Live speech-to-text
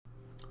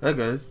Hey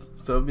guys,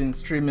 so I've been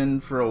streaming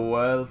for a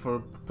while,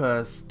 for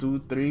past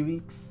 2-3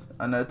 weeks,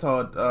 and I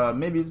thought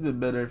maybe it's a bit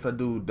better if I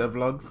do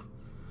devlogs.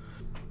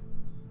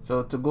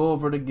 So to go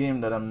over the game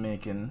that I'm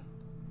making,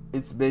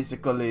 it's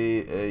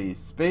basically a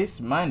space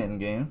mining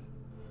game,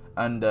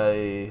 and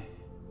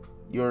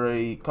you're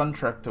a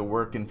contractor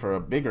working for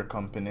a bigger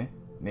company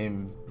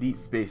named Deep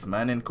Space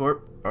Mining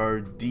Corp,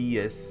 or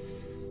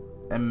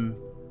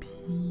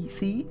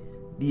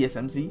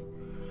DSMC,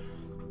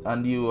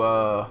 and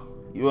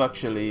you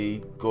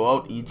actually go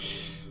out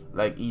each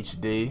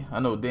day. I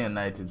know day and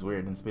night is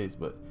weird in space,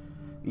 but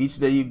each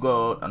day you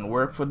go out and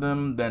work for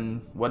them,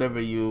 then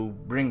whatever you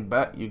bring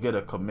back you get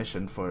a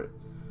commission for it.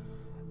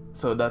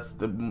 So that's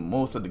the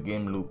most of the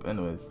game loop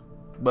anyways.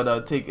 But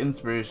I'll take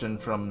inspiration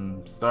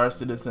from Star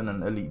Citizen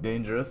and Elite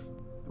Dangerous,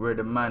 where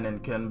the mining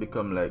can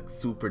become like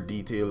super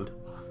detailed.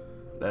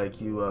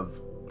 Like you have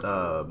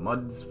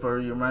mods for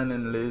your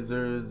mining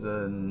lasers,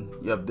 and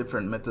you have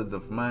different methods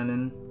of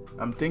mining.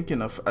 I'm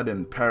thinking of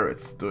adding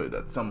parrots to it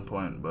at some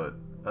point, but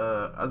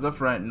as of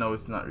right now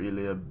it's not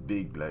really a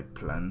big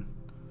plan.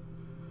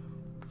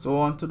 So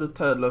on to the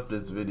title of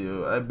this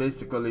video. I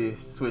basically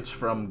switched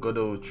from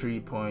Godot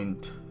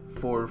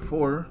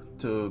 3.44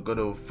 to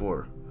Godot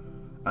 4,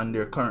 and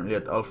they're currently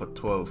at Alpha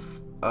 12.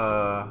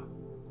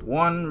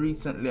 One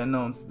recently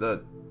announced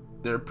that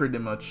they're pretty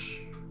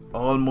much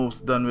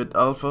almost done with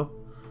Alpha,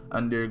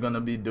 and they're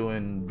gonna be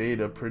doing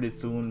beta pretty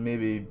soon,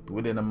 maybe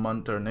within a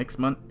month or next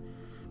month.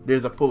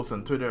 There's a post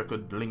on Twitter, I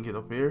could link it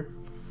up here,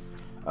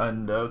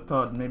 and I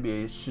thought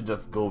maybe I should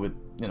just go with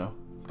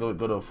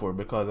Godot 4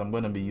 because I'm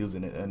gonna be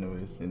using it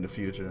anyways in the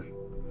future.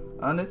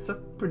 And it's a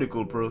pretty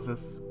cool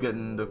process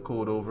getting the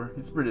code over.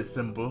 It's pretty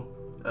simple.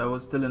 I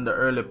was still in the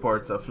early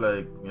parts of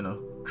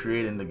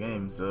creating the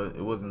game, so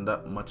it wasn't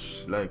that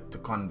much to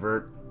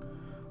convert.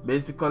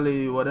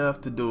 Basically what I have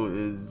to do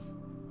is,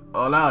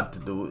 all I had to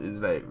do is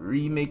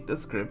remake the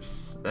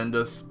scripts and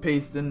just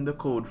paste in the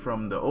code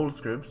from the old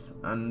scripts,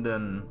 and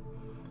then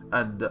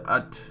add the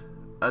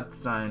at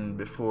sign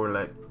before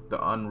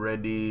the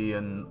unready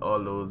and all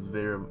those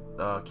variable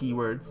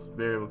keywords,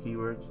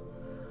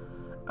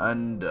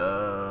 and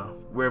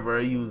wherever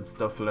I use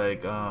stuff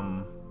like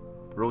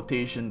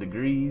rotation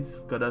degrees,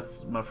 because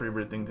that's my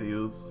favorite thing to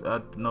use.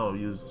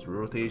 Use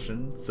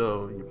rotation,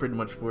 so you're pretty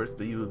much forced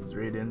to use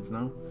radians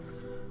now.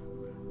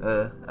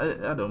 I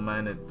don't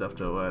mind it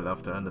after a while,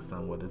 after I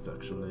understand what it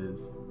actually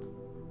is.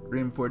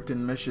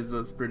 Re-importing meshes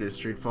was pretty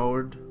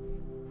straightforward.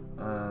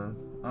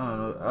 I don't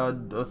know, I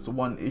had just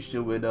one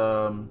issue with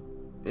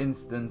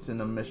instance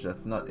in a mesh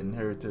that's not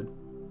inherited,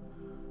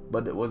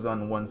 but it was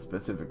on one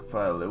specific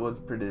file. It was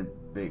pretty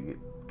big. It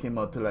came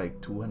out to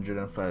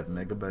 205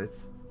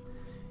 megabytes.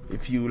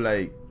 If you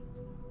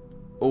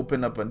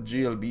open up a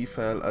GLB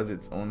file as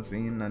its own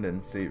scene and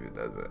then save it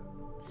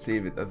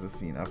as a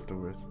scene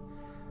afterwards.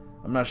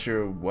 I'm not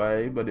sure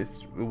why, but it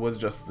was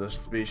just the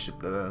spaceship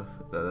that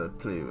I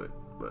play with.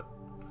 But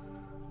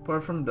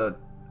apart from that,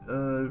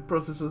 the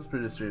process was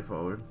pretty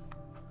straightforward.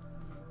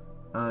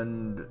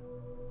 And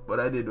what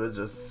I did was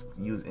just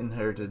use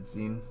inherited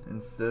scene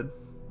instead,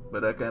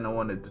 but I kind of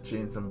wanted to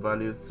change some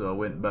values, so I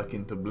went back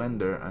into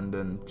Blender and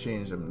then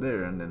changed them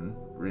there and then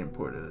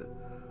re-imported it,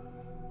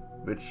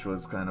 which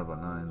was kind of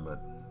annoying,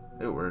 but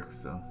it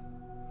works. So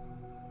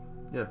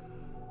yeah,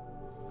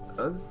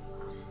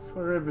 as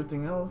for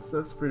everything else,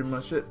 that's pretty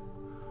much it.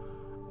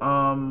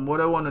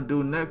 What I want to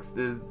do next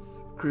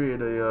is create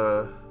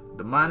the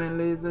mining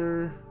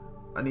laser.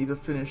 I need to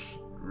finish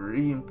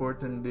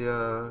re-importing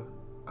the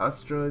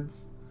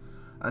asteroids.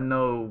 I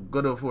know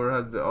Godot 4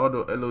 has the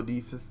auto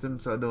LOD system,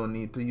 so I don't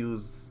need to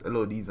use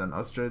LODs on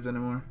asteroids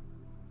anymore,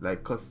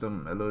 like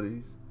custom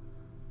LODs.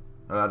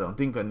 Well, I don't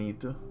think I need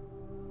to.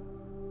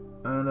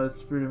 And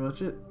that's pretty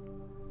much it.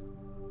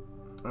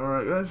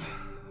 Alright guys,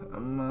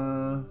 I'm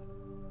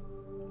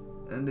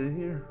ending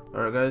here.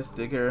 Alright guys,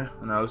 take care,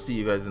 and I'll see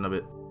you guys in a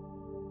bit.